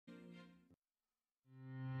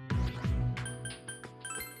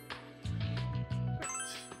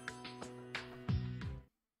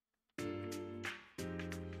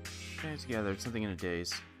Guys gathered, something in a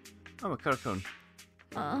daze. Oh, a cone.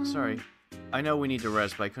 Um... Sorry. I know we need to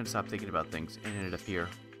rest, but I couldn't stop thinking about things, and ended up here.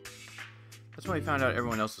 That's when we found out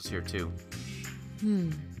everyone else was here, too.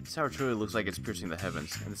 This tower truly looks like it's piercing the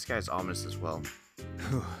heavens, and the sky is ominous as well.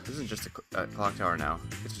 This isn't just a clock tower now.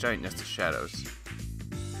 It's a giant nest of shadows.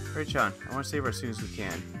 Ray-chan, I want to save her as soon as we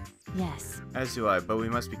can. Yes. As do I, but we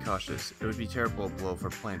must be cautious. It would be a terrible blow if our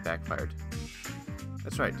plan backfired.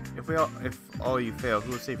 That's right. If all you fail,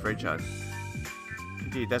 who will save Ray-chan?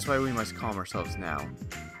 Indeed, that's why we must calm ourselves now.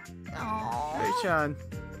 Aww. Ray-chan!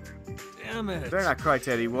 Damn it! Better not cry,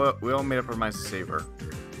 Teddy. We all made up our minds to save her.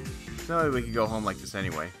 There's no way we could go home like this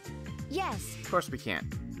anyway. Yes. Of course we can't.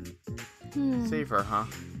 Save her, huh?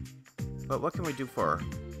 But what can we do for her?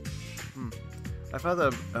 I felt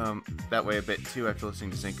that way a bit too after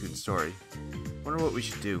listening to Zenkun's story. Wonder what we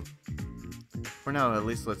should do. For now, at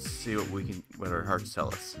least let's see what our hearts tell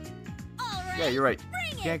us. All right. Yeah, you're right.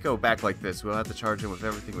 Bring it. Can't go back like this. We'll have to charge him with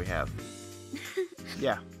everything we have.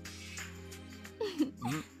 Yeah.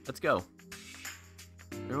 Let's go.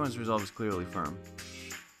 Everyone's resolve is clearly firm.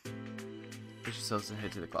 Push yourselves and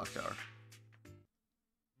head to the clock tower.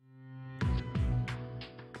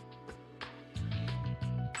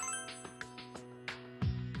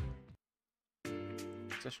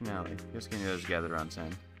 Session alley. Just getting the others gathered around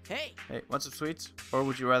Sen. Hey! Hey, want some sweets? Or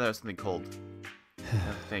would you rather have something cold?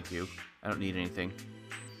 Thank you. I don't need anything.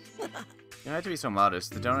 You don't have to be so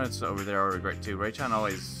modest. The donuts over there are great too. Ray-chan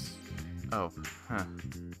always... Oh, huh.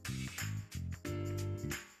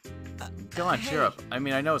 Come on, cheer up. I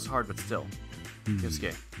mean, I know it's hard, but still.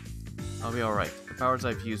 Yosuke, I'll be alright. The powers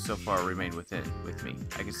I've used so far remain with me.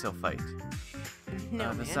 I can still fight.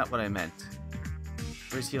 No, that's man. not what I meant.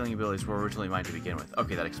 Ray's healing abilities were originally mine to begin with.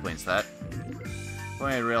 Okay, that explains that.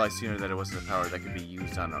 Only I realized sooner that it wasn't a power that could be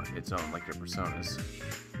used on its own, like your personas.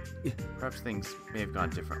 Perhaps things may have gone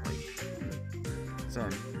differently.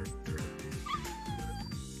 Zen.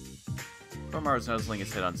 Koromaru's nuzzling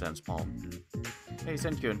his head on Zen's palm. Hey,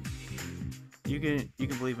 Zen-kun. You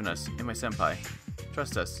can believe in us, in my senpai.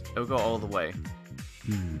 Trust us. It'll go all the way.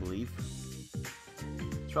 Believe?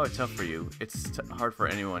 It's probably tough for you. It's hard for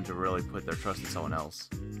anyone to really put their trust in someone else.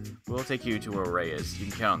 We'll take you to where Ray is. You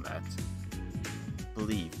can count on that.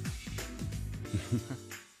 Believe.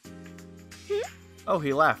 Oh,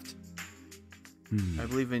 he laughed. I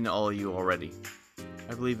believe in all of you already.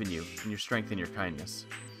 I believe in you, in your strength and your kindness.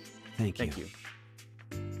 Thank you.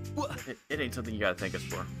 It ain't something you gotta thank us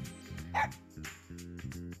for.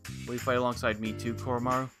 Will you fight alongside me too,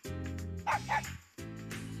 Koromaru?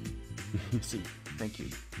 See, thank you.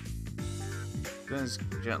 Zen's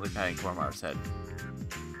gently patting Koromaru's head.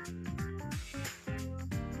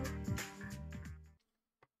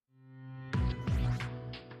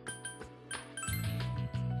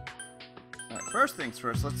 Alright, first things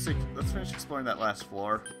first, let's finish exploring that last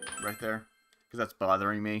floor right there, because that's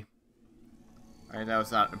bothering me. I know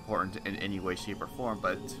it's not important in any way, shape, or form,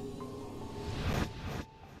 but...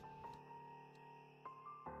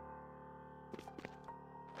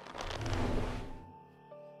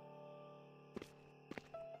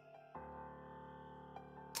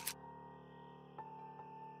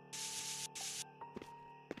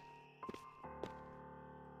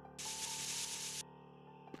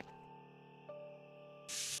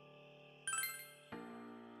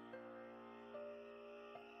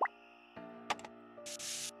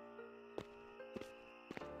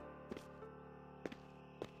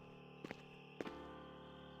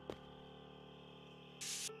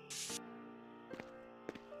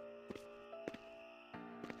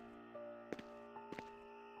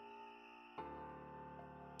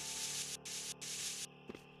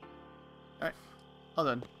 Alright, all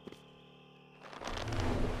done.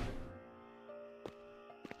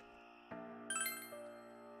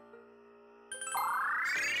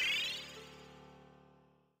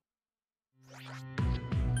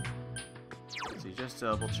 So just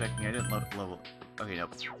double checking. I didn't level. Okay,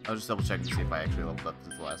 nope. I was just double checking to see if I actually leveled up to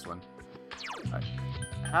the last one. Alright.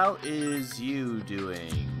 How is you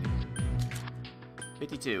doing?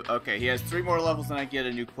 52. Okay, he has 3 more levels and I get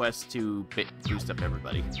a new quest to boost up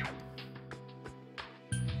everybody.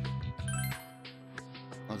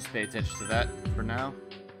 I'll just pay attention to that for now.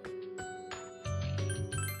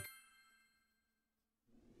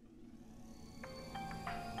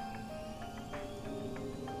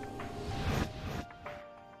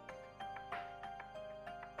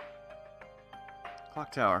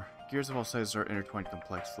 Clock Tower. Gears of all sizes are intertwined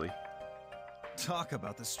complexly. Talk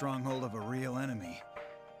about the stronghold of a real enemy.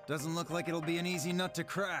 Doesn't look like it'll be an easy nut to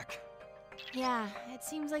crack. Yeah, it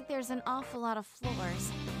seems like there's an awful lot of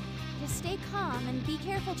floors. Just stay calm and be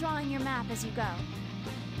careful drawing your map as you go.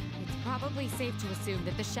 It's Probably safe to assume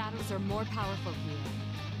that the shadows are more powerful here.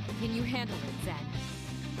 Can you handle it, Zen?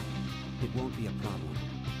 It won't be a problem.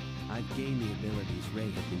 I've gained the abilities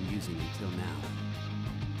Ray had been using until now.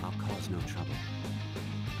 I'll cause no trouble.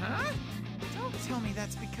 Huh? Don't tell me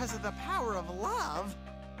that's because of the power of love.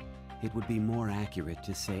 It would be more accurate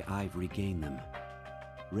to say I've regained them.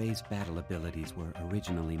 Ray's battle abilities were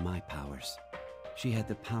originally my powers. She had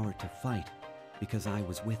the power to fight because I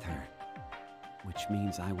was with her, which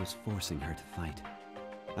means I was forcing her to fight.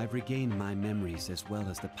 I've regained my memories as well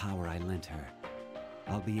as the power I lent her.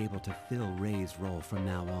 I'll be able to fill Ray's role from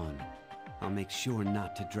now on. I'll make sure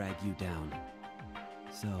not to drag you down.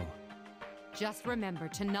 So... Just remember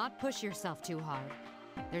to not push yourself too hard.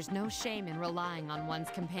 There's no shame in relying on one's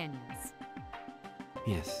companions.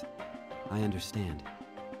 Yes, I understand.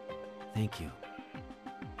 Thank you.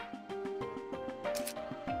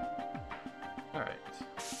 Alright.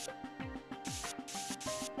 Let's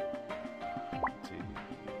see.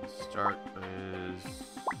 Start is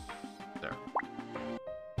there.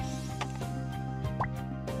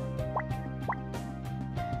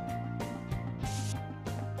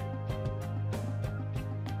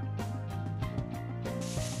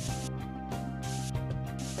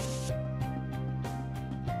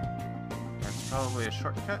 That's probably a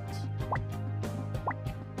shortcut.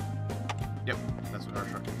 Yep, that's what our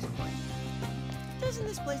shortcuts look like. Doesn't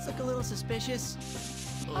this place look a little suspicious?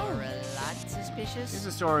 Or a lot suspicious?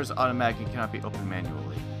 These stores automatic and cannot be opened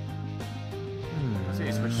manually. Let's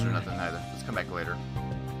see, switches or nothing either. Let's come back later.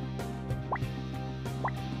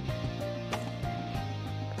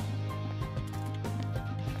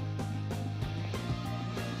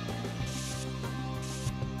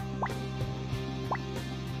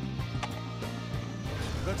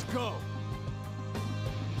 Let's go.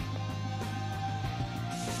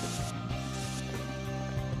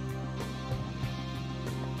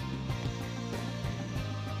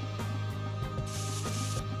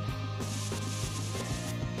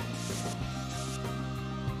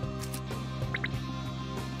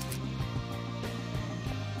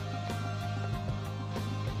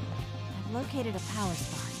 I've located a power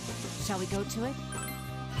spot. Shall we go to it?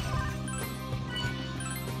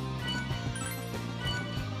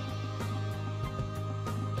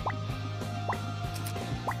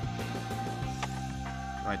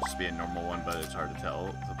 Might just be a normal one, but it's hard to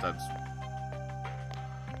tell. Sometimes.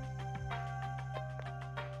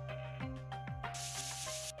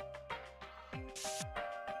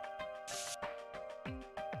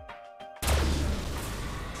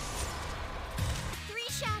 Three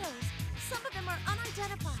shadows. Some of them are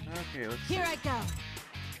unidentified. Okay, let's Here I go.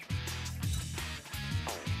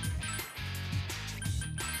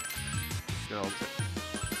 get all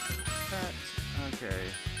that. Okay.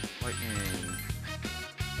 Lightning.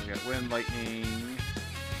 We got wind, lightning.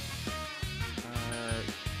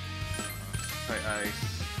 Try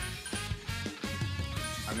ice.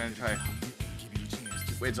 I'm gonna try.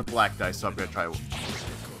 Wait, it's a black dice, so I'm gonna try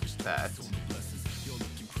that.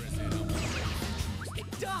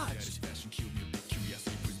 It dodged!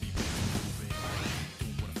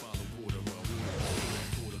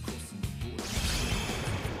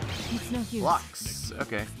 It's no use. Blocks.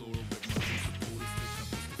 Okay.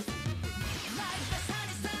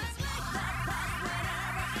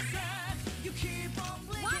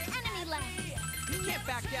 One enemy left. You can't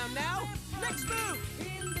back down now! Next move!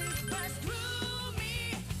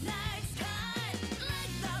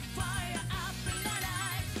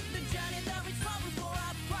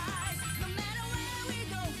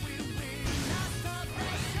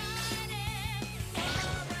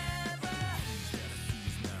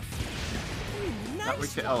 Not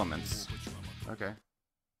weak to elements. Okay.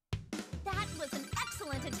 That was an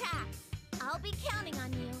excellent attack. I'll be counting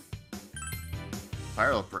on you.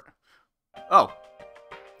 Fire Oh!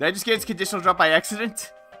 Did I just get its conditional drop by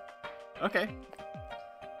accident? Okay.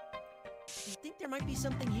 You think there might be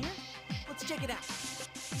something here? Let's check it out.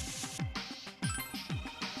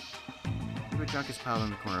 Maybe junk is piled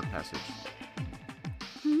in the corner of the passage.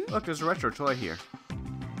 Look, there's a retro toy here.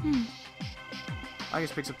 Agus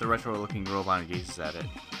picks up the retro-looking robot and gazes at it.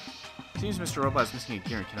 Seems Mr. Robot is missing a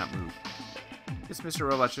gear and cannot move. This Mr.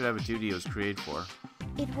 Robot should have a duty it was created for.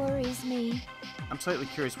 It worries me. I'm slightly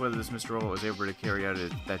curious whether this Mr. Robot was able to carry out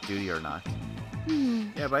that duty or not.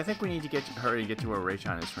 Yeah, but I think we need to hurry and get to where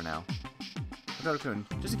Raychan is for now. Dakota-kun,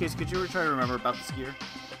 just in case, could you try to remember about this gear?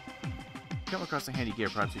 If you come across a handy gear,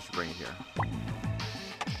 perhaps you should bring it here.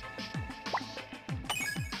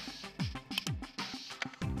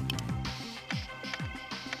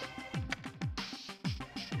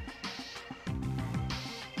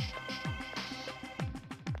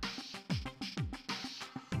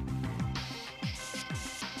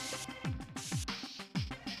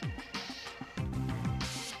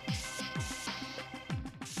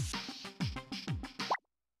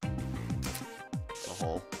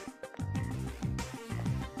 hole.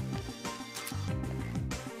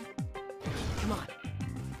 Come on.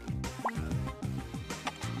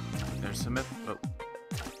 There's some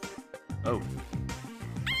Oh.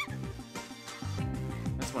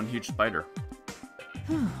 That's one huge spider.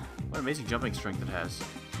 What amazing jumping strength it has.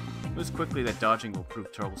 Moves quickly that dodging will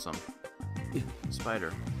prove troublesome.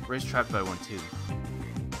 Spider. Ray's trapped by one too.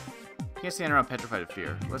 Can't stand around petrified of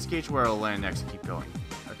fear. Let's gauge where I'll land next and keep going.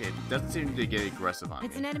 Okay, it doesn't seem to get aggressive on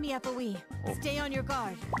It's me. an enemy FOE. Oh. Stay on your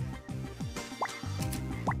guard.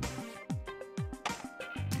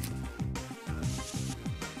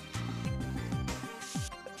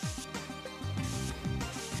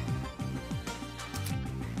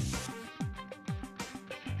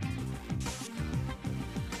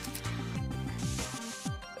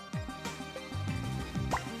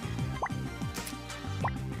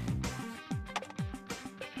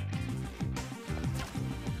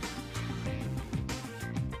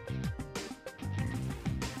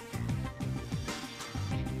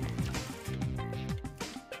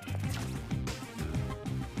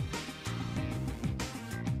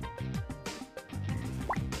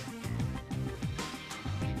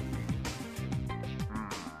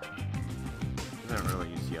 I haven't really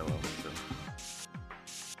used yellow, so.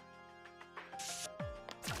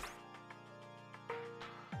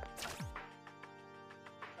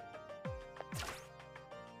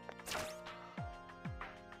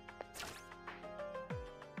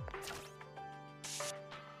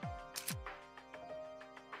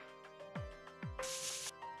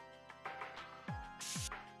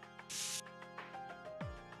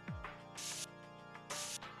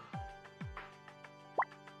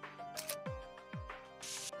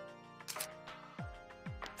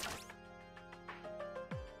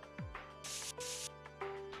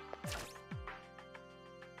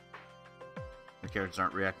 The characters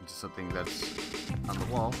aren't reacting to something that's on the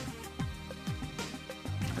wall.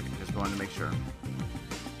 Okay, just wanted to make sure.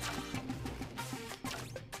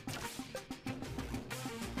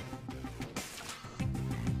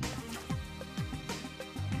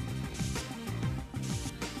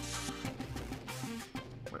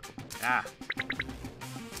 Wait, ah!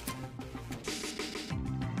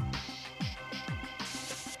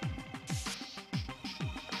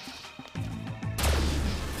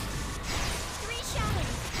 Three shadows.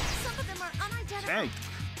 Some of them are unidentified.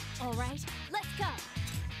 Hey! All right, let's go.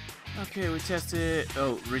 Okay, we tested.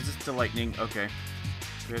 Oh, resist to lightning. Okay.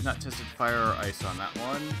 We have not tested fire or ice on that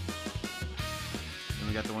one. And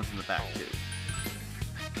we got the ones in the back, too.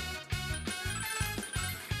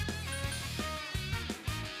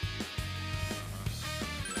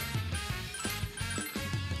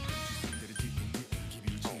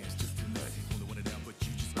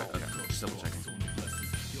 Okay, just double checking.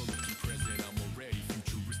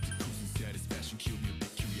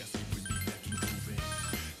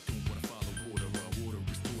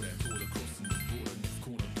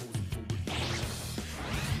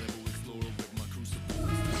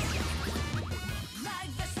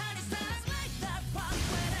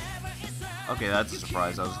 Okay, that's a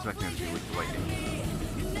surprise. I was expecting it to be with the lightning.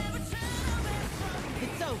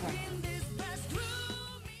 It's over.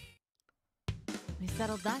 We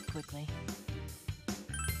settled that quickly.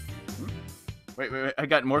 Wait. I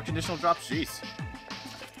got more conditional drops? Jeez.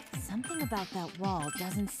 Something about that wall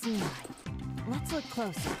doesn't seem right. Let's look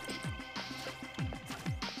closer.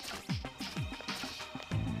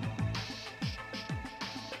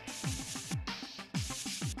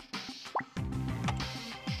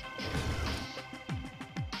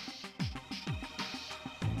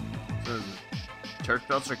 So, turret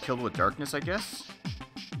belts are killed with darkness, I guess?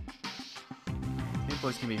 These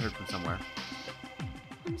boys can be heard from somewhere.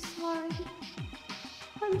 I'm sorry.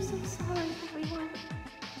 I'm so sorry, everyone.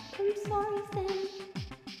 I'm sorry, Finn.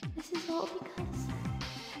 This is all because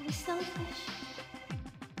I was selfish.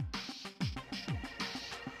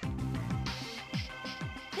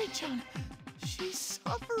 Ray-chan, she's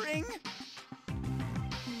suffering.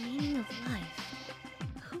 The meaning of life.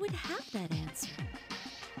 Who would have that answer?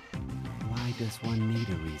 Why does one need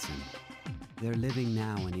a reason? They're living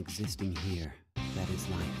now and existing here. That is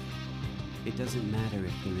life. It doesn't matter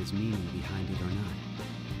if there is meaning behind it or not.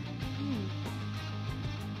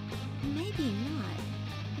 Maybe not,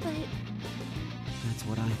 but That's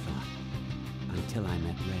what I thought. Until I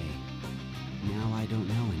met Ray. Now I don't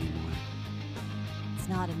know anymore. it's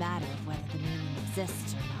not a matter of whether the meaning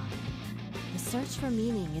exists or not. The search for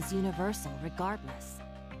meaning is universal regardless.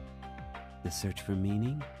 The search for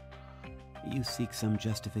meaning? You seek some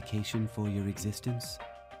justification for your existence?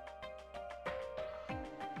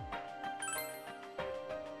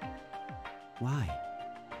 Why?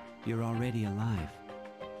 You're already alive.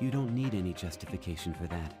 You don't need any justification for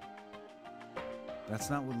that. That's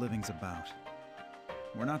not what living's about.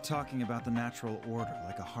 We're not talking about the natural order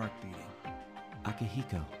like a heart beating.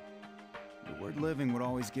 Akihiko. The word living would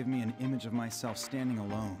always give me an image of myself standing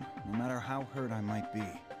alone, no matter how hurt I might be.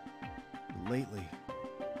 But lately,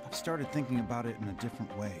 I've started thinking about it in a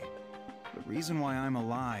different way. The reason why I'm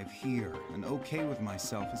alive here and okay with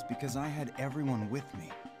myself is because I had everyone with me.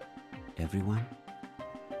 Everyone?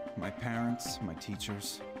 My parents, my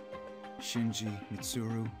teachers, Shinji,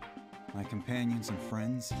 Mitsuru, my companions and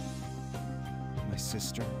friends, my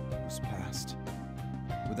sister, who's passed.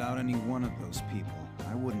 Without any one of those people,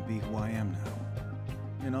 I wouldn't be who I am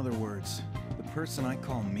now. In other words, the person I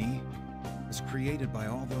call me was created by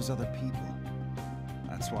all those other people.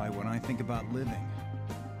 That's why when I think about living,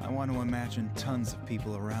 I want to imagine tons of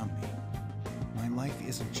people around me. My life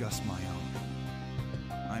isn't just my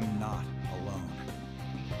own. I'm not alone.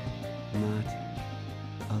 Not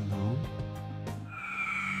alone?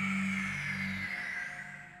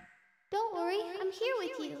 Don't worry, I'm here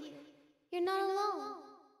with you. You're not alone.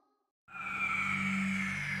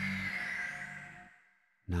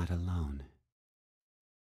 Not alone.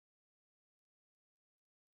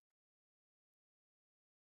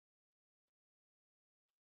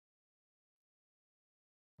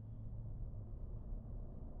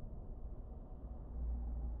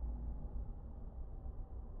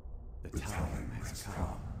 The time has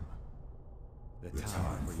come. The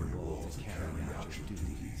time for you all to carry out your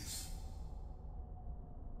duties.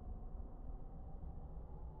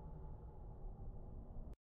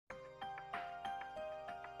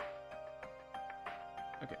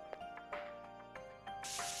 Okay.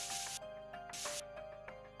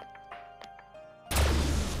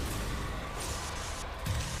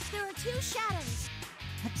 There are two shadows.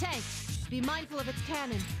 A tank. Be mindful of its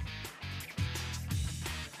cannon.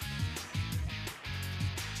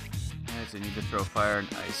 Yes, I need to throw fire and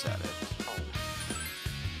ice at it.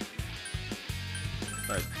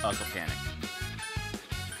 But also panic.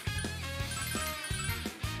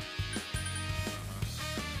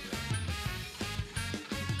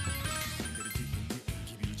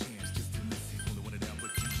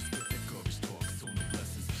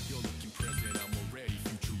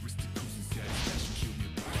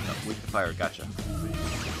 No, weak to fire, gotcha.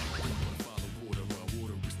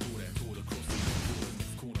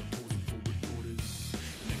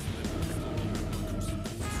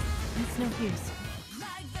 It's no use.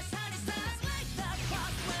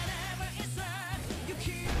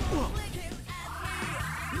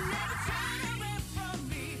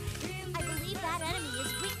 I believe that enemy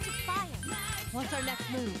is weak to fire. What's our next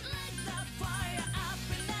move?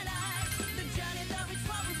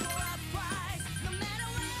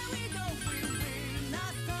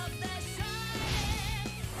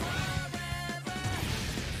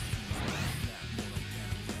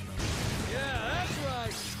 Yeah, that's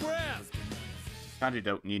right. Scrap. Kinda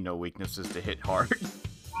don't need no weaknesses to hit hard.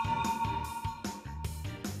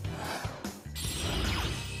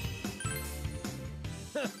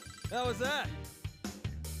 How was that?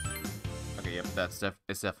 Okay, yep, it's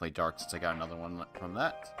definitely dark since I got another one from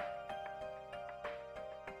that.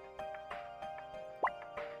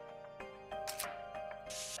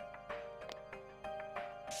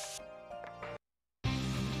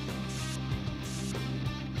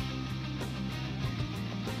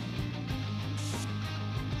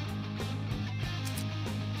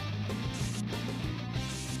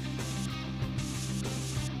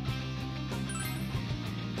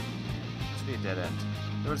 Dead end.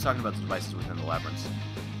 They were talking about the devices within the labyrinths.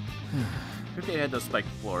 Cryptid had those spiked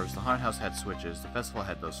floors, the haunted house had switches, the festival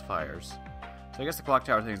had those fires. So I guess the clock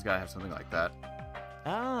tower thing's gotta have something like that.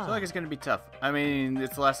 Ah. I feel like it's gonna be tough. I mean,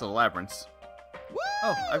 it's the last of the labyrinths. Woo!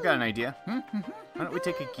 Oh, I've got an idea. Why don't we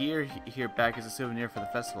take a gear here back as a souvenir for the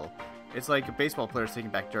festival? It's like a baseball player's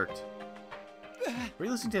taking back dirt. Were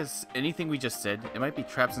you listening to anything we just said? It might be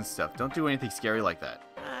traps and stuff. Don't do anything scary like that.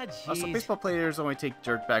 Ah, jeez. Also, baseball players only take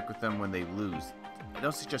dirt back with them when they lose.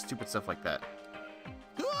 Don't suggest stupid stuff like that.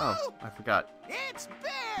 Oh, I forgot. It's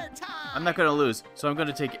bear time! I'm not gonna lose, so I'm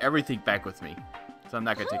gonna take everything back with me. So I'm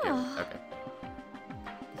not gonna take everything. Okay.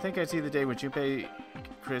 I think I see the day when Junpei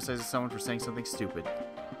criticizes someone for saying something stupid.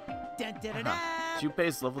 Dun, dun, dun, dun.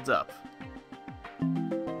 Junpei's leveled up.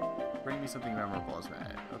 Bring me something memorable as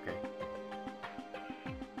man. Okay.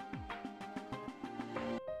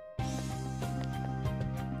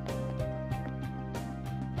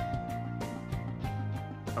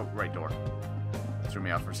 Oh, right door. Threw me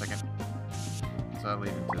off for a second. So I'll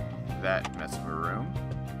lead into that mess of a room.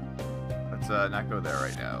 Let's not go there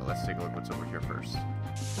right now. Let's take a look what's over here first.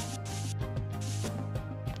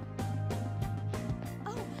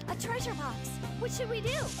 Oh, treasure box. What should we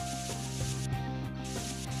do?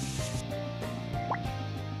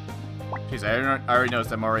 Jeez, I already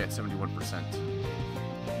noticed I'm already at 71%.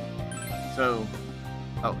 So,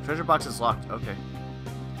 oh, treasure box is locked. Okay.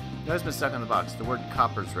 Nose been stuck on the box. The word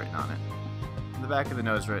copper's written on it. On the back of the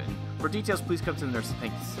nose written, for details, please come to the nurse.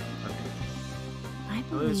 Thanks. Okay. I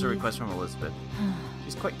Well, this is a believe... request from Elizabeth.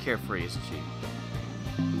 She's quite carefree, isn't she?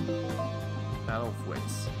 Battle of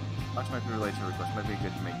Wits. Box might be related to a request. Might be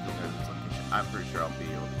good to make the nurse's location. I'm pretty sure I'll be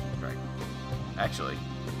able to keep track. Actually.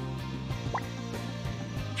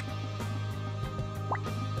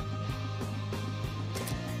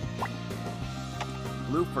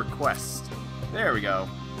 Blue for quest. There we go.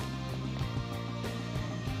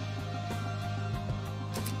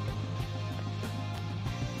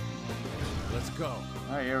 Let's go.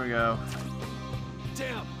 Alright, here we go.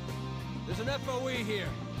 Damn! There's an FOE here.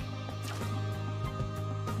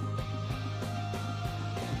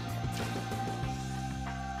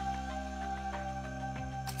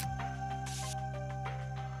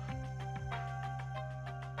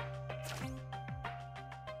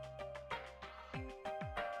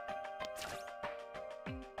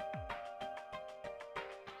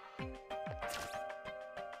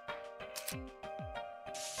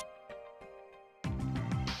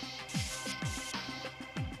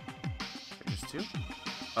 There's two?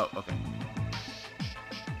 Oh, okay.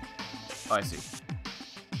 Oh, I see.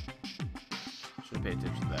 Should pay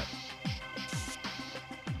attention to that.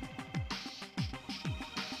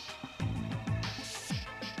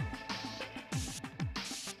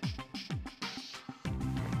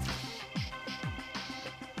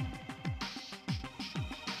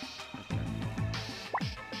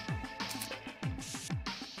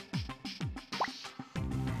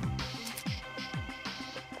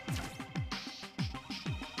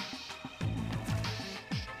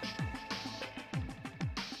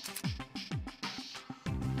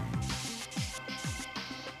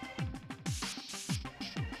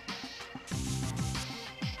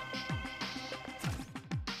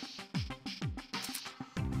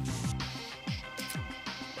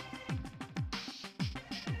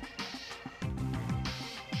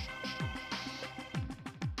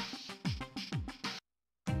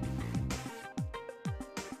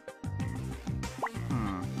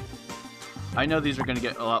 I know these are going to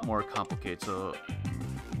get a lot more complicated, so...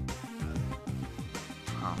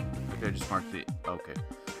 Oh, okay, I just marked the... Okay.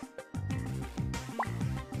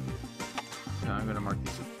 Now I'm going to mark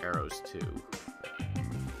these with arrows, too.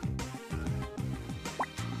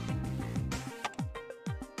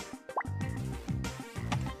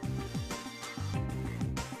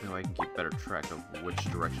 So I can keep better track of which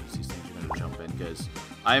directions these things are going to jump in, because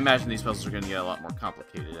I imagine these puzzles are going to get a lot more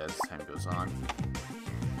complicated as time goes on.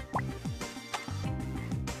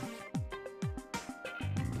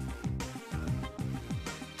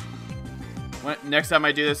 Next time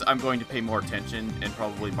I do this, I'm going to pay more attention and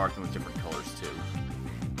probably mark them with different colors too.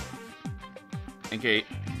 Okay,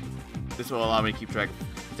 this will allow me to keep track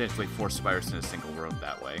of potentially 4 spiders in a single room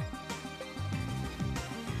that way.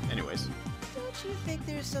 Anyways. Don't you think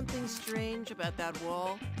there's something strange about that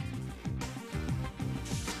wall?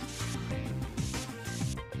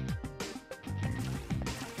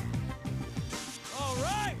 All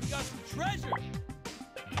right, we got some treasure.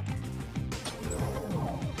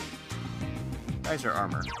 Eyes are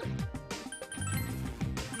armor.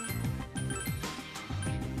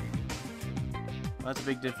 Well, that's a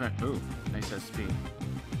big difference. Ooh, nice SP.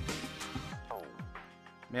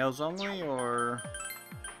 Males only, or...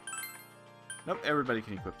 Nope, everybody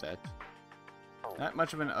can equip that. Not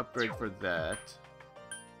much of an upgrade for that.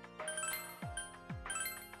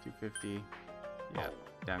 250. Yeah,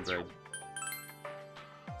 downgrade.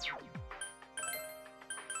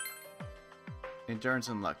 Endurance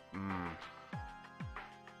and luck.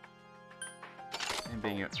 And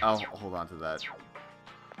being... I'll hold on to that.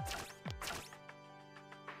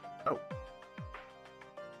 Oh.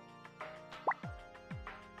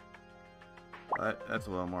 Well, that's a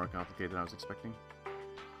little more complicated than I was expecting.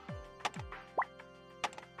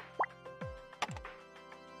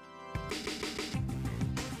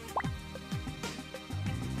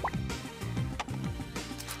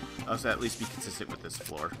 I'll also at least be consistent with this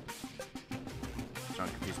floor. So I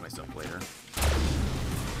don't confuse myself later.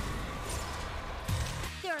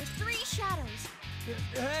 There are 3 shadows.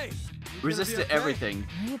 Hey! Resist to everything.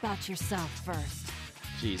 Worry about yourself first.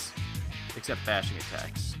 Jeez. Except bashing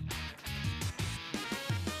attacks.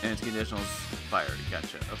 And its conditionals fire.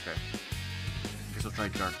 Gotcha. Okay. Guess we'll try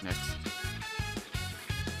dark next.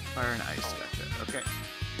 Fire and ice. Gotcha. Okay.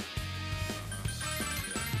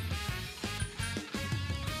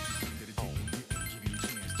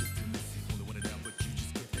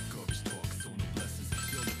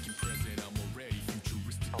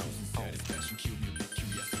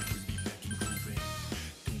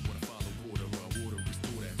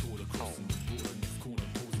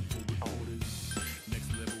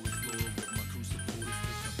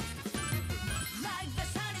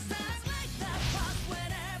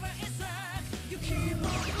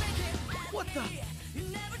 the?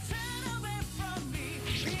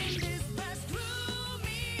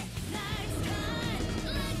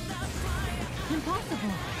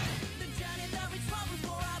 Impossible.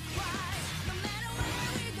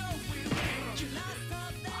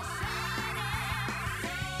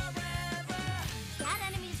 That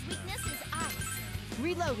enemy's weakness is ice.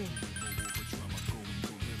 Reloading.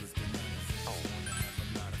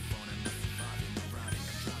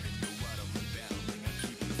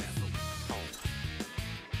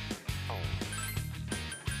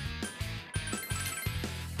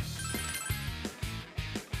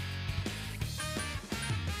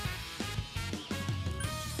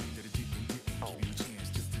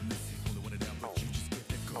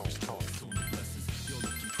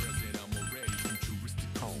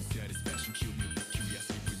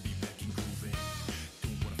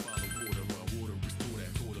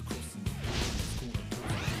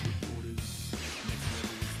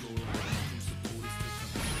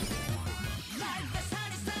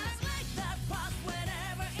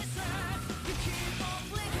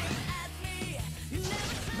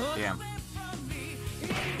 Damn.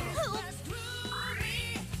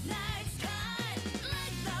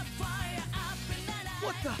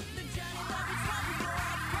 What the?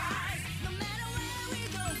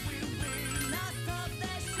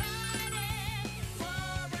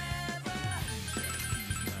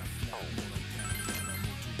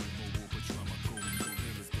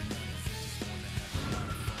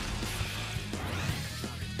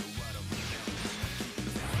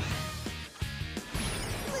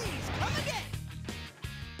 Please, come again!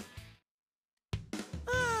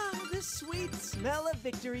 Ah, the sweet smell of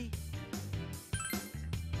victory.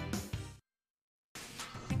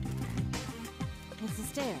 It's the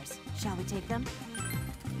stairs. Shall we take them?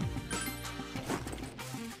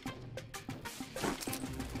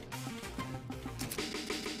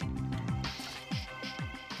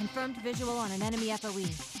 Confirmed visual on an enemy FOE.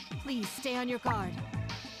 Please stay on your guard.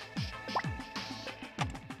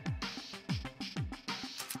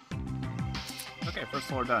 Okay, first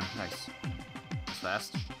floor done. Nice. That's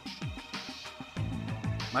fast.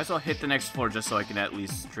 Might as well hit the next floor just so I can at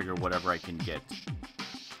least trigger whatever I can get.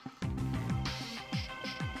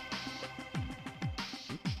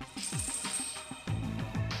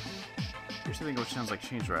 Here's something which sounds like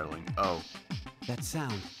chains rattling. Oh. That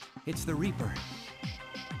sound. It's the Reaper.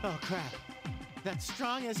 Oh crap. That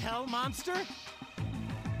strong as hell monster?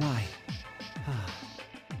 Why?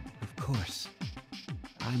 Of course.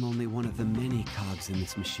 I'm only one of the many cogs in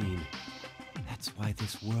this machine. That's why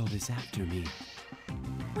this world is after me.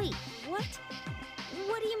 Wait, what?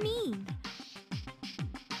 What do you mean?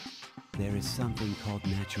 There is something called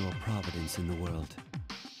natural providence in the world.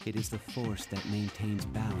 It is the force that maintains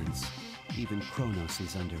balance. Even Kronos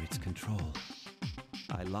is under its control.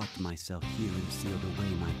 I locked myself here and sealed away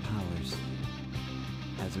my powers.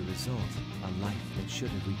 As a result, a life that should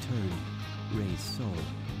have returned, Ray's soul,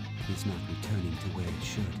 is not returning to where it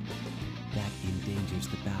should. That endangers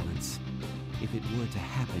the balance. If it were to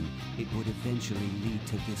happen, it would eventually lead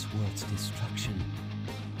to this world's destruction.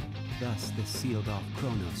 Thus, the sealed-off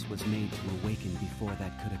Kronos was made to awaken before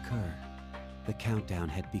that could occur. The countdown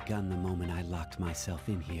had begun the moment I locked myself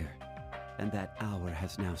in here, and that hour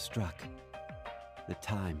has now struck. The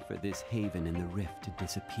time for this haven in the rift to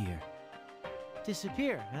disappear.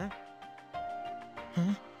 Disappear, huh?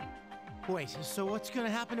 Huh? Wait, so what's gonna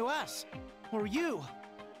happen to us? Or you?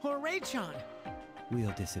 Or Ray-chan?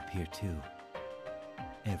 We'll disappear too.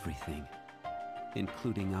 Everything.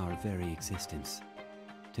 Including our very existence.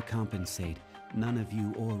 To compensate, none of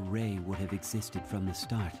you or Ray would have existed from the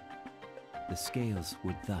start. The scales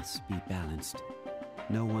would thus be balanced.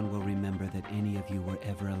 No one will remember that any of you were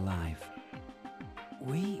ever alive.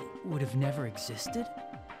 We would have never existed?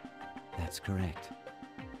 That's correct.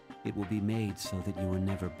 It will be made so that you were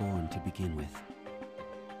never born to begin with.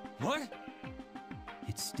 What?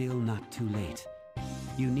 It's still not too late.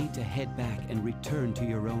 You need to head back and return to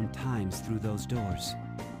your own times through those doors.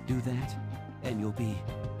 Do that, and you'll be...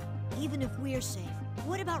 Even if we're safe,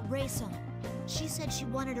 what about Rei-san? She said she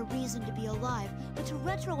wanted a reason to be alive, but to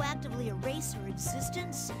retroactively erase her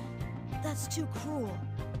existence? That's too cruel.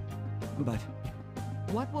 But...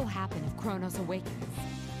 What will happen if Kronos awakens?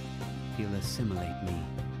 He'll assimilate me.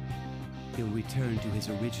 He'll return to his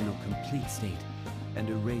original complete state and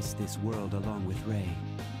erase this world along with Ray.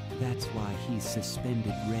 That's why he's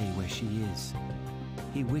suspended Ray where she is.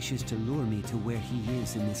 He wishes to lure me to where he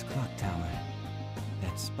is in this clock tower.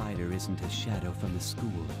 That spider isn't a shadow from the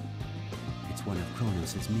school. It's one of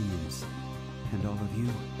Kronos' minions. And all of you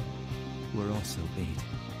were also bait.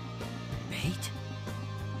 Bait?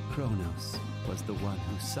 Kronos was the one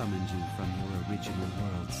who summoned you from your original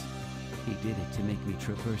worlds. He did it to make me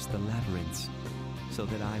traverse the labyrinths, so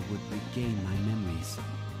that I would regain my memories.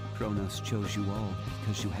 Kronos chose you all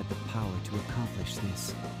because you had the power to accomplish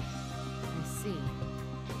this. I see.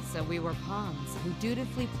 So we were pawns who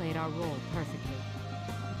dutifully played our role perfectly.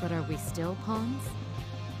 But are we still pawns?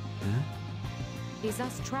 Huh? Is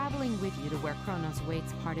us traveling with you to where Kronos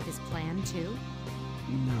waits part of his plan, too?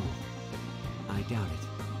 No. I doubt it.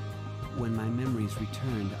 When my memories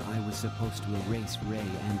returned, I was supposed to erase Ray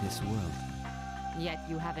and this world. Yet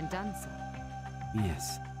you haven't done so.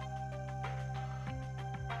 Yes.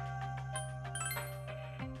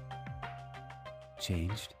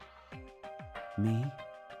 Changed? Me?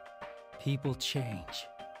 People change.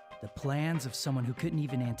 The plans of someone who couldn't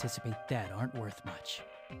even anticipate that aren't worth much.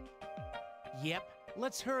 Yep.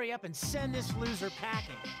 Let's hurry up and send this loser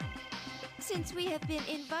packing. Since we have been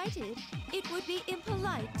invited, it would be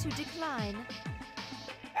impolite to decline.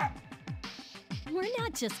 We're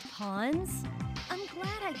not just pawns. I'm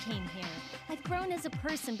glad I came here. I've grown as a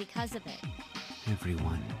person because of it.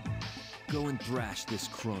 Everyone. Go and thrash this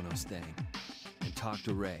Kronos thing. And talk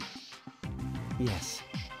to Ray. Yes.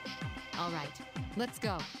 All right, let's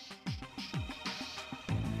go.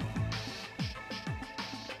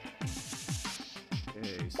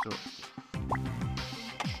 Okay, so...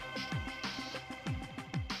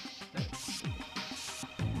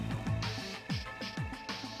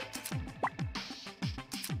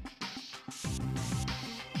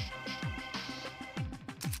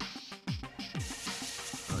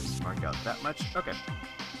 Let's mark out that much. Okay.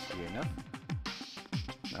 Should be enough.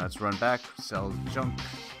 Now let's run back, sell junk.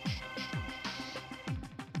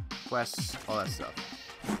 Quests, all that stuff.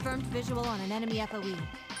 Confirmed visual on an enemy FOE.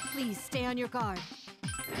 Please stay on your guard.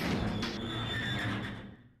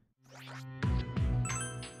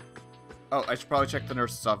 Oh, I should probably check the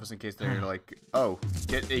nurse's office in case they're like, oh,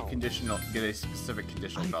 get a specific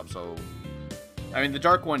conditional job. So, I mean, the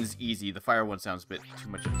dark one is easy. The fire one sounds a bit too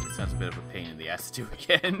much. It sounds a bit of a pain in the ass to do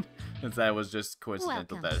again, since that was just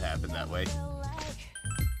coincidental that it happened that way.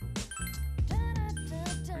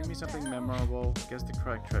 Bring me something memorable. Guess the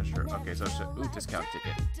correct treasure. Okay, so it's a discount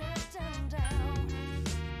ticket.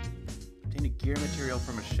 Obtain a gear material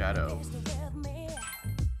from a shadow.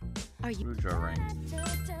 Are you Rudra ring.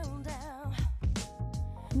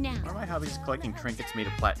 now? One of my hobbies is collecting trinkets made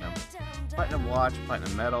of platinum. Platinum watch,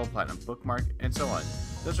 platinum medal, platinum bookmark, and so on.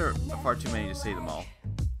 Those are far too many to say them all.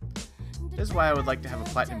 This is why I would like to have a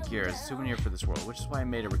platinum gear as a souvenir for this world, which is why I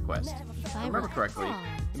made a request. If I remember correctly,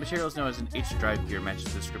 the materials known as an H-drive gear matches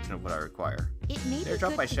the description of what I require. It may They're be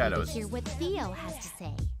dropped good by for you shadows, to hear what Theo has to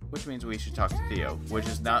say. which means we should talk to Theo, which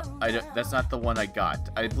is not, that's not the one I got.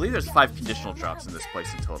 I believe there's 5 conditional drops in this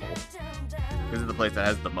place in total. This is the place that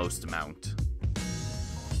has the most amount.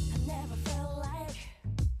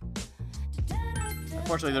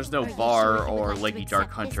 Unfortunately, there's no bar or Leggy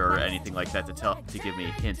Dark Hunter or anything like that to give me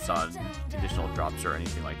hints on conditional drops or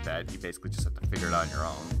anything like that. You basically just have to figure it out on your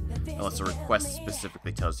own, unless a request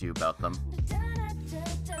specifically tells you about them.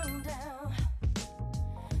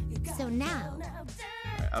 So now,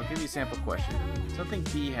 Alright, I'll give you a sample question. Something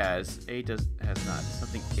B has, A has not.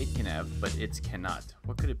 Something it can have, but its cannot.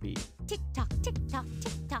 What could it be? tick tock, tick tock,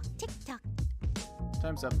 tick tock, tick tock.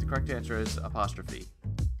 Time's up. The correct answer is apostrophe.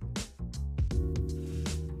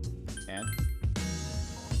 And?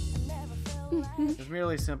 It's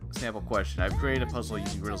merely a sample question. I've created a puzzle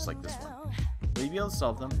using riddles like this one. Will you be able to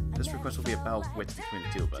solve them? This request will be about wit between the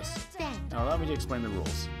two of us. Now allow me to explain the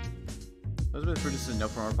rules. Elizabeth produces a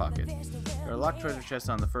note from her pocket. There are locked treasure chests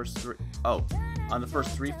on the first three... Oh, on the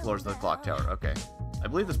first 3 floors of the clock tower. Okay. I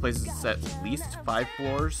believe this place is at least 5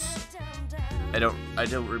 floors. I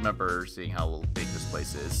don't remember seeing how big this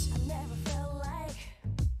place is.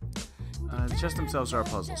 The chests themselves are a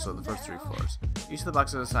puzzle, so the first 3 floors. Each of the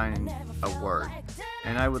boxes assign a word,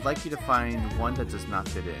 and I would like you to find one that does not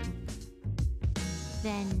fit in.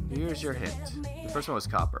 Then Here's your hint. The first one was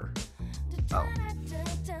copper. Oh.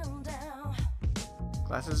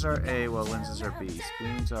 Glasses are A, while lenses are B.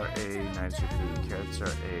 Spoons are A, knives are B. Carrots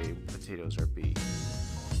are A, potatoes are B.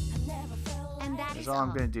 and that That's is all I'm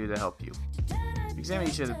going to do to help you. If you examine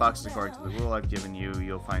each of the boxes according to the rule I've given you,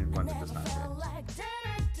 you'll find one that does not fit.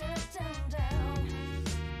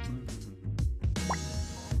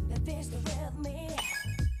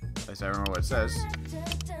 At least I remember what it says.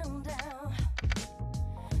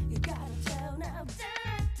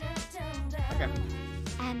 Okay.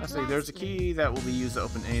 and Let's see, there's a key that will be used to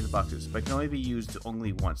open any of the boxes, but can only be used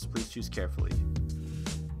only once. Please choose carefully.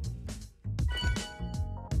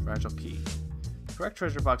 Fragile key. The correct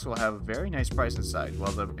treasure box will have a very nice prize inside,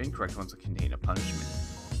 while the incorrect ones will contain a punishment.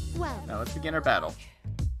 Well, Now let's begin our battle.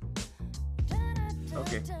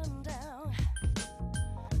 Okay.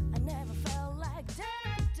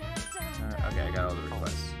 Okay, I got all the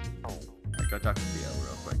requests. Alright, go talk to Theo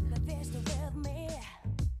real quick.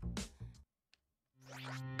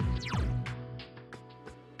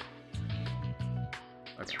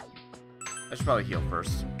 Okay. I should probably heal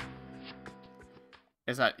first.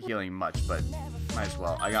 It's not healing much, but might as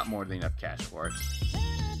well. I got more than enough cash for it.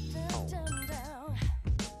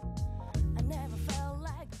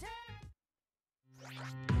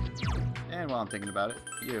 And while I'm thinking about it,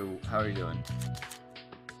 how are you doing?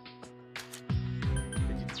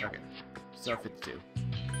 52, okay. Still 52.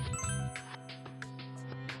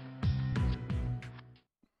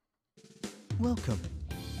 Welcome.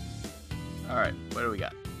 Alright, what do we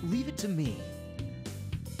got? Leave it to me.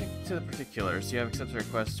 To the particulars, you have accepted a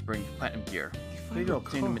request to bring platinum gear. I Please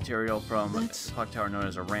obtain a recall, material from that's- the clock tower known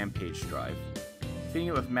as a rampage drive. Feeding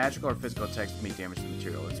it with magical or physical attacks may damage the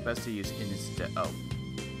material. It's best to use instead. Oh.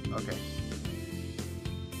 Okay.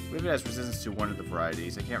 I believe it has resistance to one of the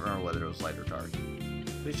varieties. I can't remember whether it was light or dark.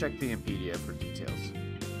 Please check the Wikipedia for details.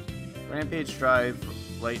 Rampage drive,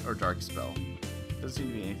 light or dark spell. Doesn't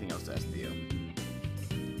seem to be anything else to ask Theo.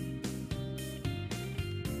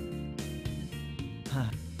 Huh.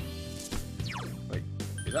 Wait,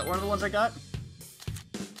 is that one of the ones I got?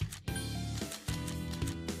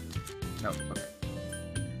 No, okay.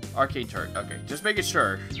 Arcane turret, okay. Just making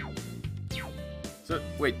sure. So,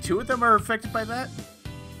 wait, 2 of them are affected by that?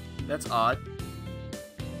 That's odd.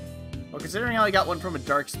 Well, considering I only got one from a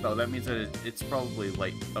dark spell, that means that it's probably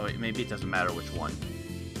light. Oh, wait, maybe it doesn't matter which one.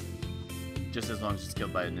 Just as long as it's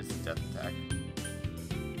killed by an instant death attack.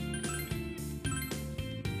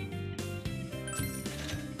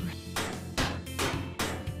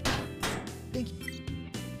 Thank you.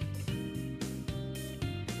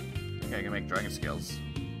 Okay, I can make dragon scales.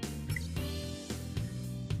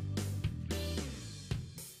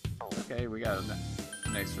 Okay, we got a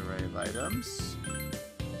nice array of items.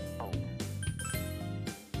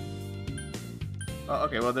 Oh,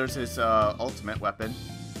 okay, well there's his ultimate weapon.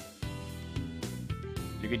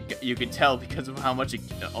 You could tell because of how much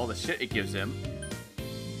all the shit it gives him.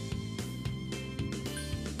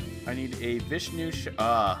 I need a Vishnu.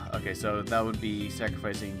 Okay, so that would be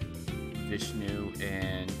sacrificing Vishnu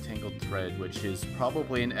and Tangled Thread, which is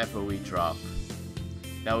probably an FOE drop.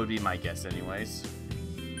 That would be my guess, anyways.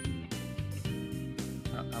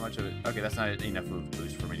 How much of it? Okay, that's not enough of a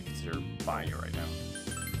boost for me to consider buying it right now.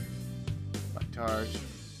 Black Targe.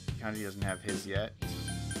 County doesn't have his yet.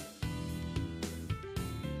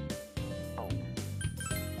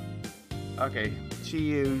 Okay,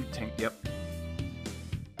 Chiyu, tank, yep.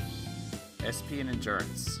 SP and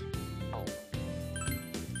Endurance.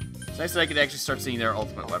 It's nice that I could actually start seeing their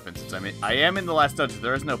ultimate weapons since I am in the last dungeon.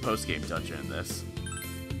 There is no post-game dungeon in this.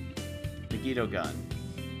 Megiddo Gun.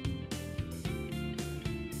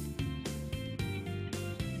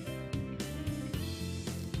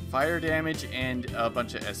 Fire damage and a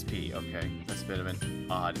bunch of SP. Okay, that's a bit of an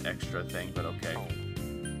odd extra thing, but okay.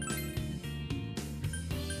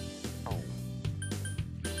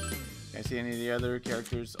 Can I see any of the other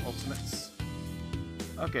characters' ultimates?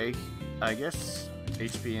 Okay, I guess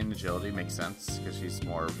HP and agility makes sense because she's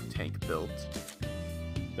more tank built.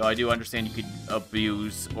 Though I do understand you could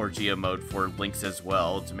abuse Orgia mode for Lynx as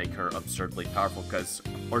well to make her absurdly powerful because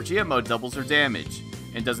Orgia mode doubles her damage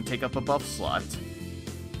and doesn't take up a buff slot.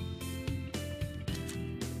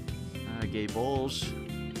 Gay Bulge,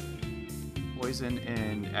 Poison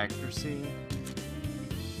and Accuracy,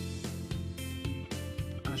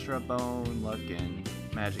 Ashra Bone, Luck and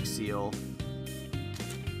Magic Seal,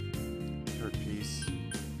 Short Piece,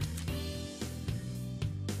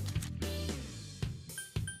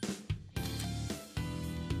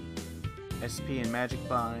 SP and Magic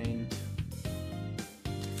Bind,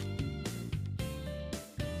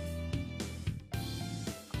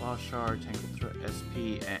 Claw Shard, Tangled Thread,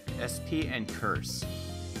 SP and Curse.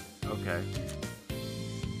 Okay.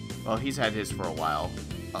 Well, he's had his for a while.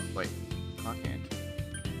 Oh, wait. Clock Hand.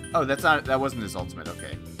 Oh, that wasn't his ultimate,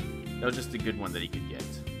 okay. That was just a good one that he could get.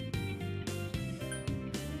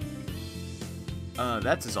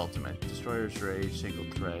 That's his ultimate. Destroyer's Rage,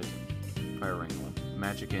 Tangled Thread, Fire Ring,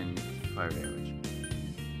 Magic and Fire Damage.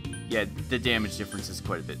 Yeah, the damage difference is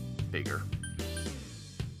quite a bit bigger.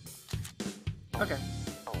 Okay.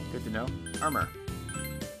 Good to know. Armor.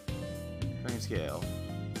 Dragon Scale.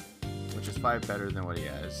 Which is 5 better than what he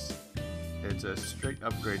has. It's a straight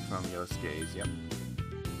upgrade from Yosuke's, yep.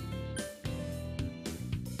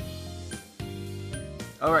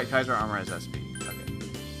 Oh right, Kaiser Armor has SP. Okay.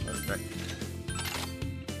 Let's check.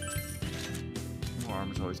 More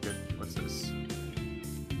armor's always good. What's this?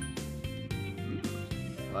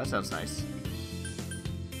 Well, that sounds nice.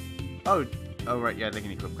 Oh, right, yeah, they can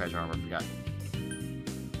equip casual armor, forgot.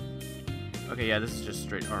 Okay, yeah, this is just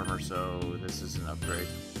straight armor, so this is an upgrade.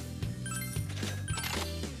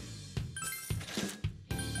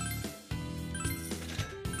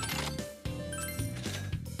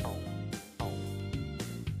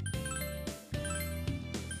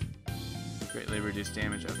 Greatly reduced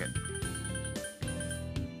damage, okay.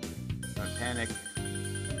 Don't panic.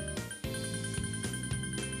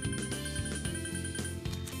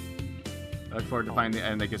 I look forward to finding the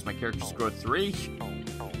end that gives my character score 3. My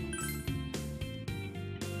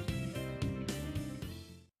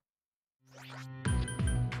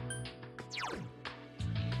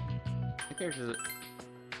character's...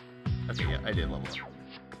 Okay, yeah, I did level up.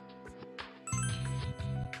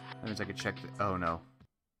 That means I could check the... Oh, no.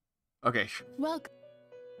 Okay. Welcome.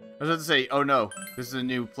 I was about to say, oh no, this is a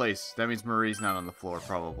new place. That means Marie's not on the floor,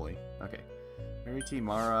 probably. Okay. Mary T.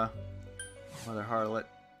 Mara. Mother Harlot.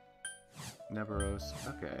 Neveros.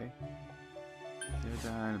 Okay.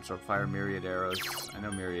 Theodine, absorb fire, myriad arrows. I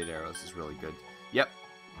know myriad arrows is really good. Yep.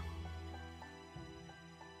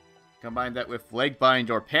 Combine that with leg bind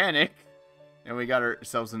or panic, and we got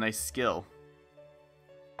ourselves a nice skill.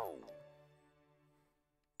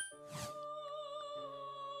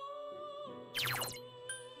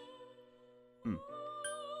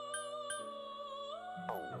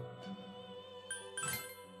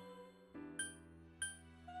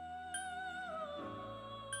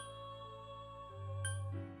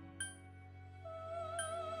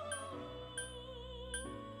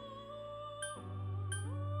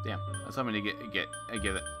 Damn, that's something to get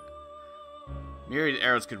it. Myriad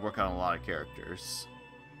arrows could work on a lot of characters.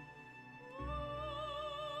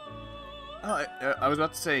 Oh, I was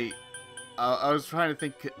about to say, I was trying to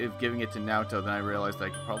think of giving it to Naoto, then I realized I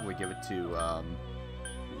could probably give it to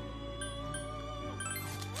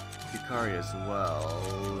Yukari as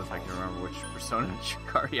well, if I can remember which persona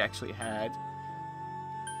Yukari actually had.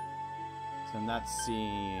 So I'm not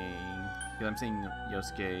seeing, because I'm seeing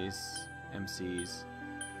Yosuke's, MC's.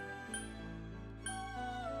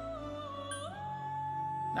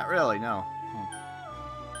 Not really, no.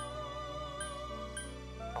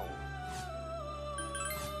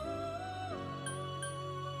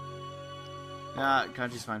 Nah,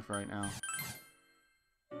 Kanji's fine for right now.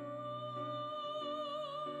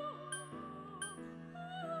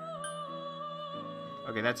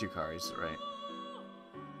 Okay, that's Yukari's, right.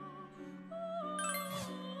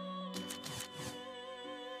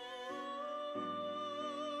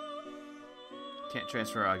 Can't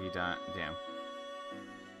transfer Agi, damn.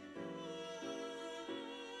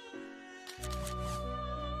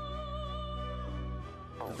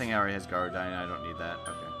 I think I already has Garodine, I don't need that.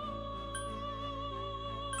 Okay.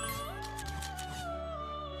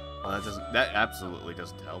 Well, that absolutely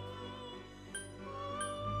doesn't help.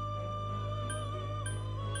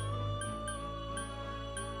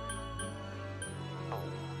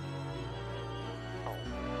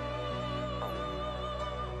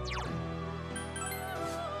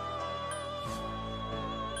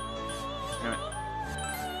 Damn it.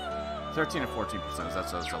 13 and 14%, that's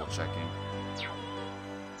what I was double checking.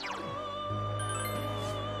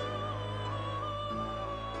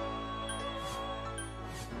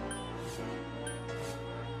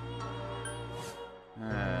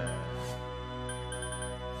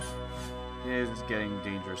 It's getting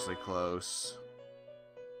dangerously close.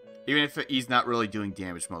 Even if he's not really doing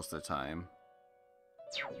damage most of the time.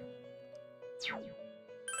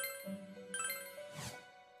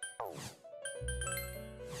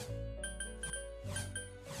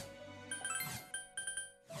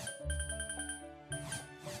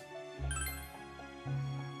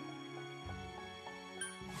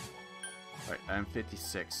 Right, I'm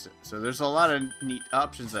 56. So there's a lot of neat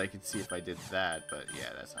options that I could see if I did that, but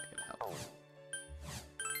yeah, that's not gonna help.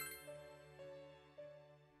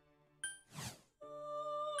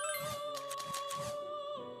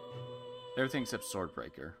 Everything except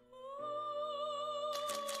Swordbreaker.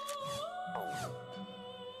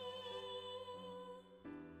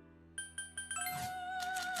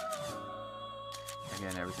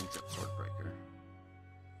 Again, everything except Swordbreaker.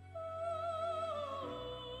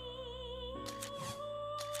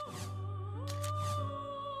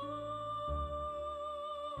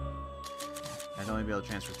 I'd only be able to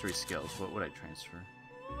transfer 3 skills. What would I transfer?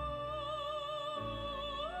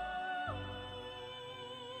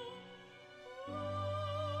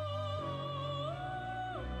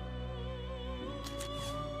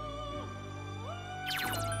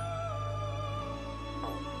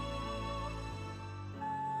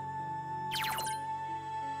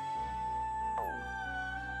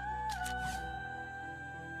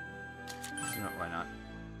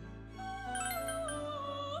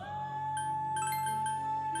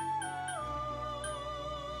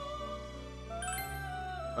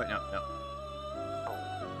 no.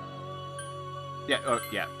 Yeah, oh,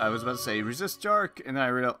 yeah. I was about to say resist dark, and then I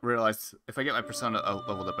realized if I get my persona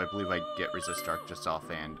leveled up, I believe I get resist dark just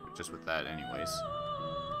offhand, just with that, anyways.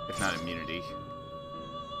 If not immunity.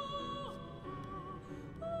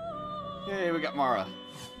 Yay, we got Mara.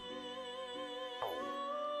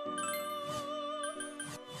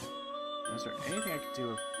 Is there anything I could do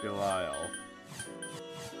with Belial?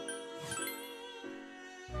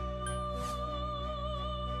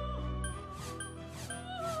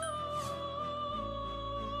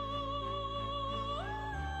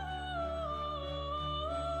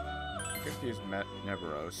 I could use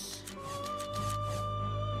Neveros.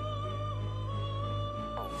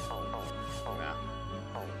 Nah.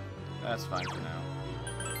 That's fine for now.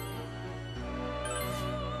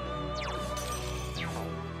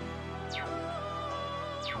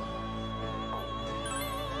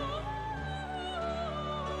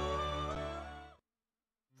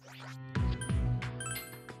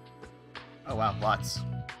 Oh wow, lots.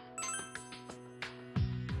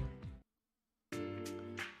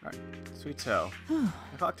 Alright, sweet tell.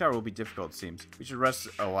 The clock tower will be difficult, it seems. We should rest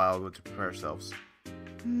a while to prepare ourselves.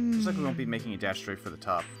 Looks like we won't be making a dash straight for the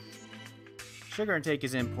top. Sugar intake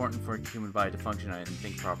is important for a human body to function and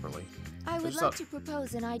think properly. I would like to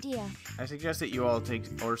propose an idea. I suggest that you all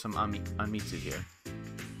order some anmitsu here.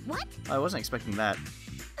 What? I wasn't expecting that.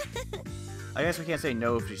 I guess we can't say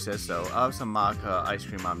no if she says so. I'll have some maca ice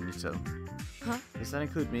cream anmitsu. Huh? Does that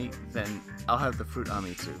include me? Then I'll have the fruit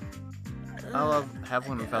anmitsu. I'll have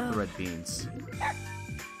one without the red beans.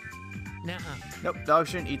 Nuh-uh. Nope, dogs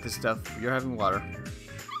shouldn't eat this stuff. You're having water.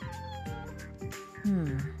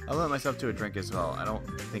 I'll limit myself to a drink as well. I don't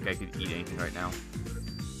think I could eat anything right now.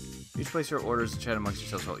 Each place your orders and chat amongst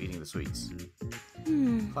yourselves while eating the sweets.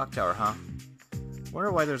 Clock tower, huh?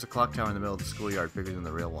 Wonder why there's a clock tower in the middle of the schoolyard bigger than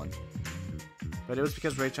the real one. But it was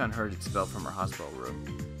because Rei-chan heard its bell from her hospital room.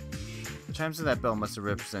 The chimes of that bell must have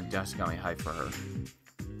represented Yashigami High for her.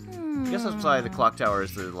 I guess that's why the clock tower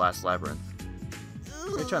is the last labyrinth.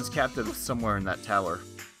 Rei-chan's captive somewhere in that tower.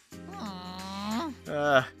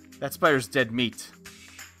 That spider's dead meat.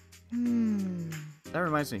 That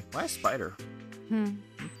reminds me, why a spider?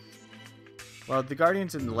 Well, the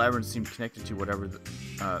guardians in the labyrinth seemed connected to whatever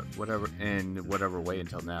way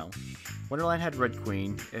until now. Wonderland had Red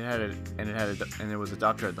Queen. And there was a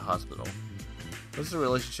doctor at the hospital. What's the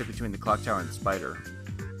relationship between the clock tower and the spider?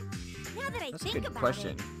 Now that I That's think a good about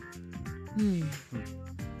question.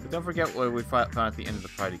 But don't forget what we found at the end of the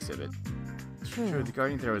Pride exhibit. True, the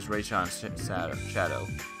guardian there was Rei-chan's shadow.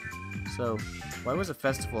 So, why was a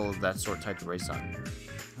festival of that sort tied to Rei-san?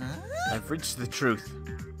 I've reached the truth.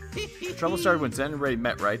 The trouble started when Zen and Rei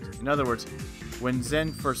met, right? In other words, when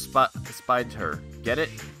Zen first spied her. Get it?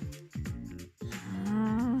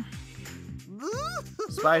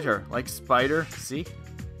 Spied her, like spider, see?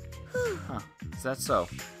 Huh, is that so?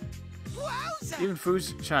 Even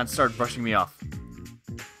Fu-chan started brushing me off.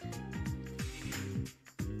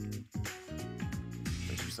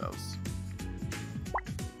 Brace yourselves.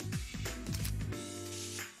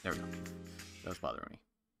 There we go. That was bothering me.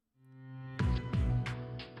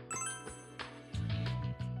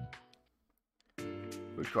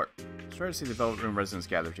 Food court. Sorry to see the Velvet Room residents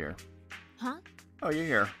gathered here. Huh? Oh, you're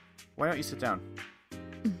here. Why don't you sit down?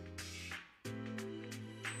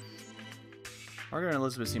 Margaret and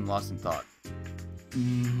Elizabeth seem lost in thought.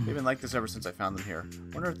 They've been like this ever since I found them here.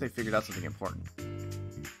 Wonder if they figured out something important.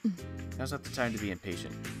 Now's not the time to be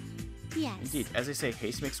impatient. Yes. Indeed, as they say,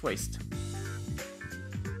 haste makes waste.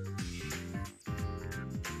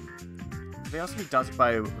 Could they also be daunted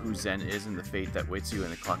by who Zen is and the fate that waits you in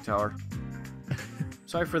the clock tower?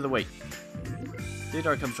 Sorry for the wait.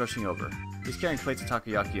 Theodore comes rushing over. He's carrying plates of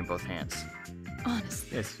takoyaki in both hands.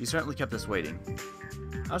 Honestly. Yes, you certainly kept us waiting.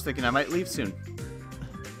 I was thinking I might leave soon.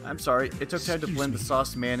 I'm sorry, it took time to blend the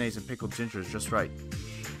sauce, mayonnaise, and pickled ginger just right.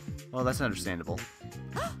 Well, that's understandable.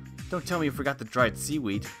 Don't tell me you forgot the dried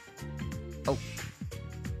seaweed. Oh.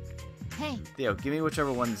 Hey. Theo, give me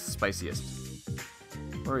whichever one's the spiciest.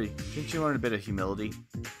 Marie, shouldn't you learn a bit of humility?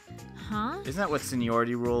 Huh? Isn't that what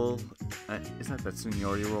seniority rule... isn't that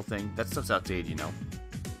seniority rule thing? That stuff's outdated, you know.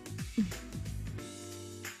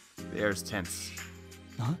 The air is tense.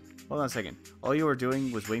 Huh? Hold on a second. All you were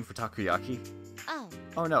doing was waiting for takoyaki? Oh.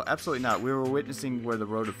 Oh no, absolutely not. We were witnessing where the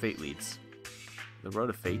road of fate leads. The road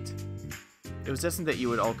of fate? It was destined that you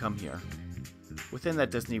would all come here. Within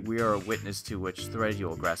that destiny, we are a witness to which thread you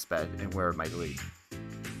will grasp at and where it might lead.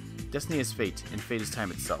 Destiny is fate, and fate is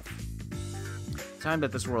time itself. The time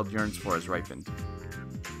that this world yearns for has ripened.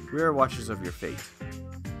 We are watchers of your fate.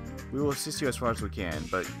 We will assist you as far as we can,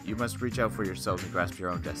 but you must reach out for yourselves and grasp your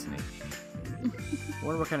own destiny. I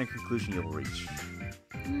wonder what kind of conclusion you'll reach.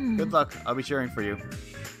 Good luck. I'll be cheering for you.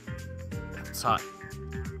 It's hot.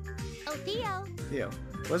 Oh, Theo. Theo,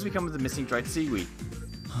 what has become of the missing dried seaweed?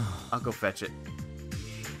 I'll go fetch it.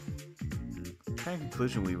 What kind of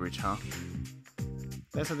conclusion we reach, huh?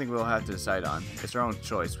 That's something we'll have to decide on. It's our own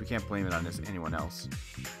choice. We can't blame it on anyone else.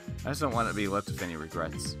 I just don't want to be left with any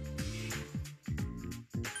regrets.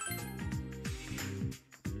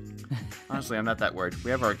 Honestly, I'm not that worried.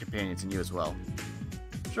 We have our companions and you as well.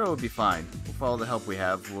 Sure, we'll be fine. We'll follow the help we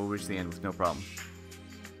have. We'll reach the end with no problem.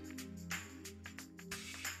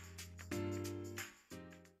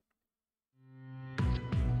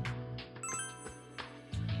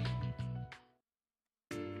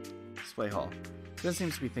 Display hall. Ben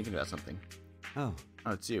seems to be thinking about something. Oh.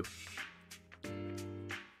 Oh, it's you. What's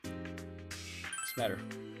the matter?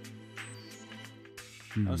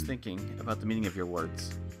 I was thinking about the meaning of your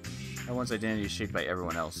words. How one's identity is shaped by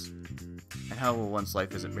everyone else. And how one's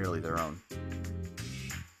life isn't merely their own.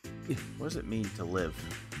 What does it mean to live?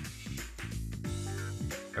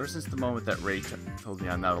 Ever since the moment that Ray told me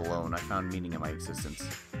I'm not alone, I found meaning in my existence.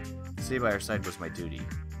 To stay by her side was my duty.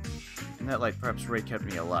 In that light, perhaps Ray kept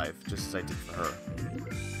me alive, just as I did for her.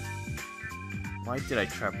 Why did I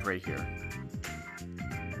trap Ray here?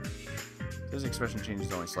 His expression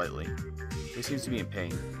changes only slightly. He seems to be in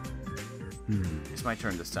pain. It's my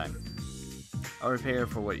turn this time. I'll repay her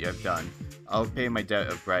for what you have done. I'll pay my debt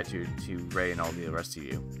of gratitude to Ray and all the rest of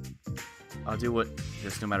you. I'll do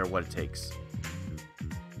this no matter what it takes.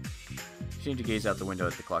 We seem to gaze out the window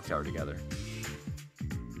at the clock tower together.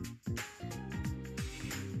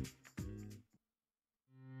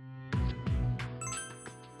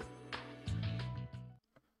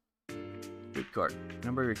 Food court. A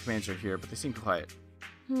number of your commands are here, but they seem quiet.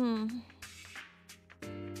 The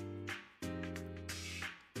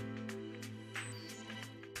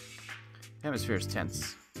atmosphere is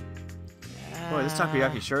tense. Boy, this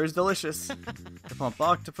takoyaki sure is delicious. The plump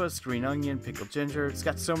octopus, green onion, pickled ginger. It's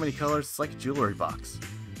got so many colors, it's like a jewelry box.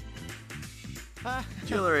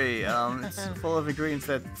 Jewelry, it's full of ingredients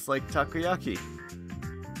that's like takoyaki.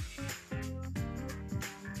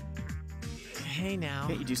 Hey now.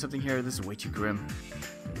 Can't you do something here? This is way too grim.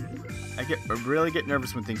 I really get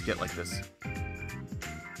nervous when things get like this.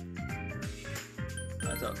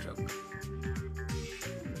 That's all a joke.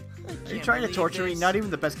 Are you trying to torture me? Not even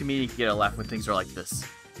the best comedian can get a laugh when things are like this.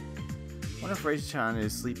 I wonder if Ray-chan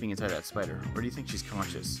is sleeping inside that spider, or do you think she's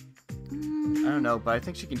conscious? I don't know, but I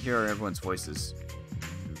think she can hear everyone's voices.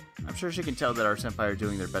 I'm sure she can tell that our senpai are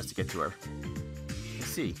doing their best to get to her. I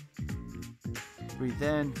see. Breathe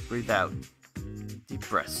in, breathe out. Deep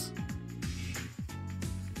breaths.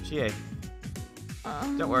 Chie.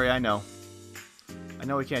 Don't worry, I know. I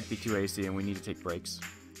know we can't be too hasty and we need to take breaks.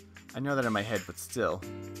 I know that in my head, but still.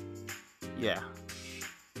 Yeah.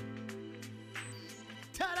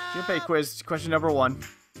 Junpei quiz, question number 1.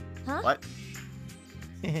 Huh? What?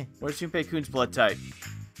 What is Junpei-kun's blood type?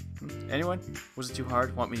 Anyone? Was it too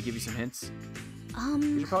hard? Want me to give you some hints?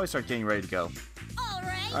 You should probably start getting ready to go.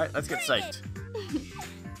 Alright, let's get psyched.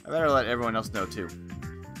 I better let everyone else know too.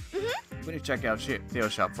 I'm going to check out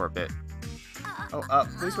Theo's shop for a bit.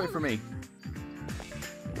 Please wait for me.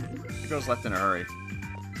 The girls left in a hurry.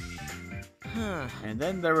 And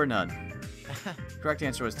then there were none. Correct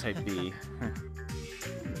answer was type B.